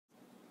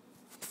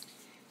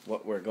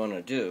what we're going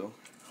to do,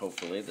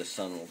 hopefully the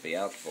sun will be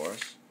out for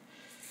us,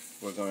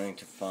 we're going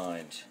to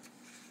find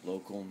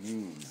local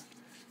noon,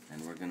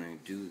 and we're going to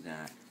do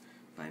that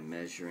by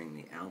measuring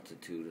the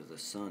altitude of the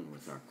sun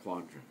with our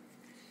quadrant.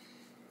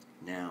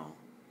 Now,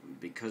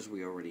 because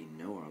we already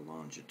know our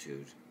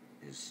longitude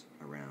is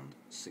around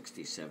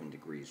 67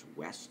 degrees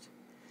west,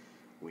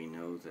 we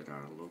know that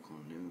our local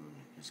noon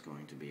is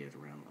going to be at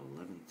around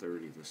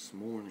 11:30 this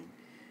morning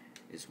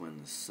is when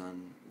the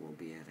sun will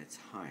be at its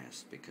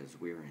highest, because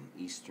we're in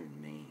eastern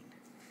Maine.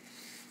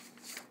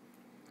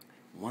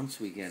 Once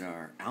we get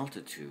our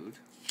altitude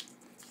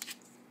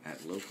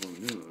at local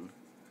noon,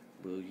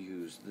 we'll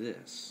use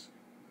this.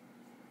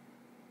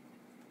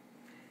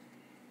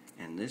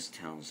 And this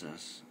tells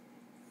us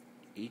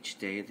each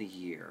day of the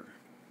year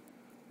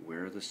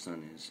where the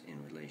sun is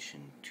in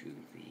relation to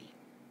the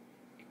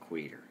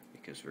equator,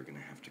 because we're going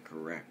to have to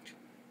correct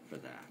for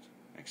that.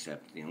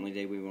 Except the only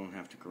day we won't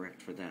have to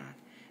correct for that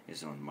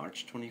is on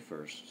March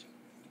 21st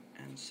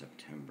and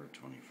September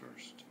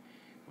 21st,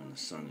 when the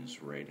sun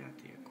is right at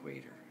the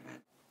equator.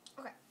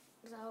 Okay,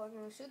 so we're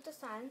going to shoot the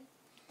sun,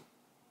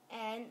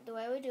 and the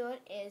way we do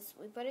it is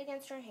we put it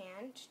against our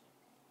hand,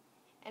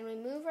 and we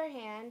move our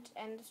hand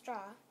and the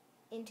straw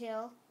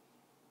until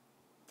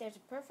there's a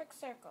perfect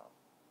circle.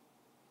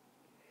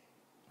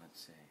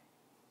 Let's see.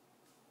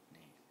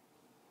 Neat.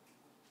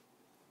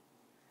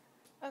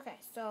 Okay,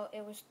 so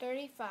it was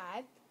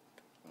 35.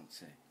 Let's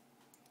see.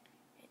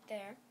 Right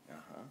there.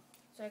 Uh-huh.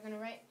 So we're going to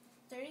write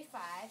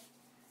 35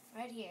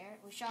 right here.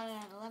 We shot it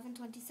at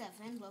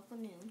 11:27, local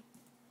noon.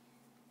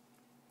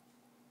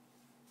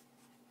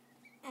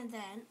 And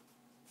then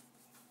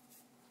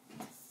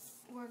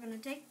we're going to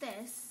take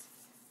this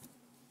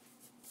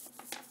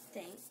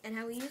thing, and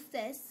how we use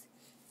this,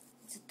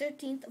 it's the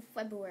 13th of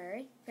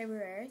February.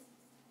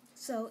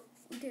 So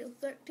if we do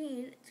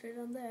 13, it's right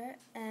on there,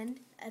 and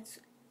that's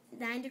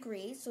 9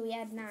 degrees, so we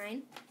add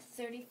 9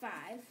 to 35,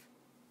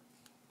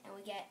 and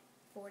we get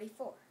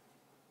 44.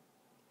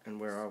 And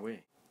where are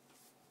we?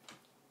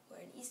 We're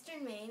in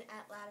eastern Maine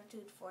at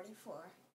latitude 44.